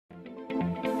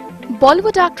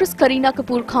Bollywood actress Kareena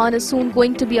Kapoor Khan is soon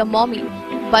going to be a mommy,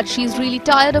 but she's really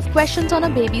tired of questions on her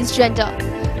baby's gender.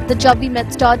 The Jab We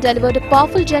Met star delivered a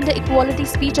powerful gender equality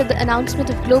speech at the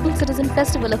announcement of Global Citizen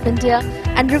Festival of India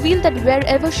and revealed that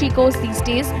wherever she goes these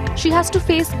days, she has to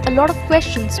face a lot of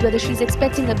questions whether she's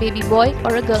expecting a baby boy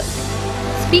or a girl.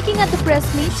 Speaking at the press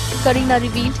meet, Kareena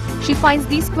revealed she finds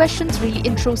these questions really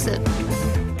intrusive.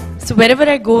 So wherever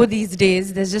I go these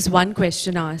days, there's just one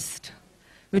question asked,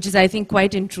 which is I think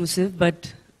quite intrusive,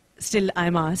 but still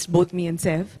I'm asked, both me and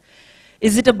Sev,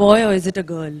 is it a boy or is it a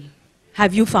girl?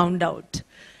 Have you found out?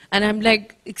 And I'm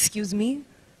like, excuse me,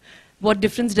 what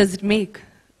difference does it make?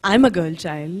 I'm a girl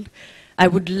child. I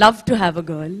would love to have a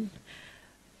girl.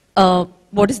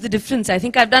 What is the difference? I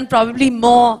think I've done probably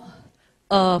more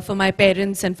for my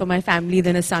parents and for my family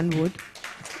than a son would.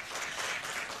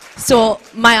 So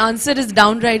my answer is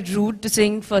downright rude to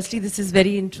saying, firstly, this is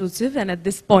very intrusive, and at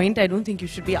this point, I don't think you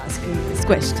should be asking me this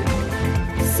question.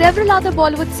 Several other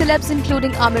Bollywood celebs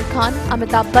including Amir Khan,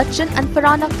 Amitabh Bachchan and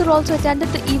Farhan Akhtar also attended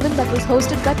the event that was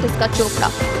hosted by Priyanka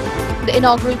Chopra. The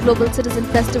inaugural Global Citizen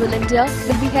Festival India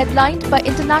will be headlined by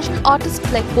international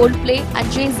artists like Coldplay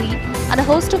and Jay-Z, and a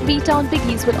host of B-Town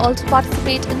biggies will also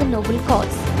participate in the noble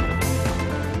cause.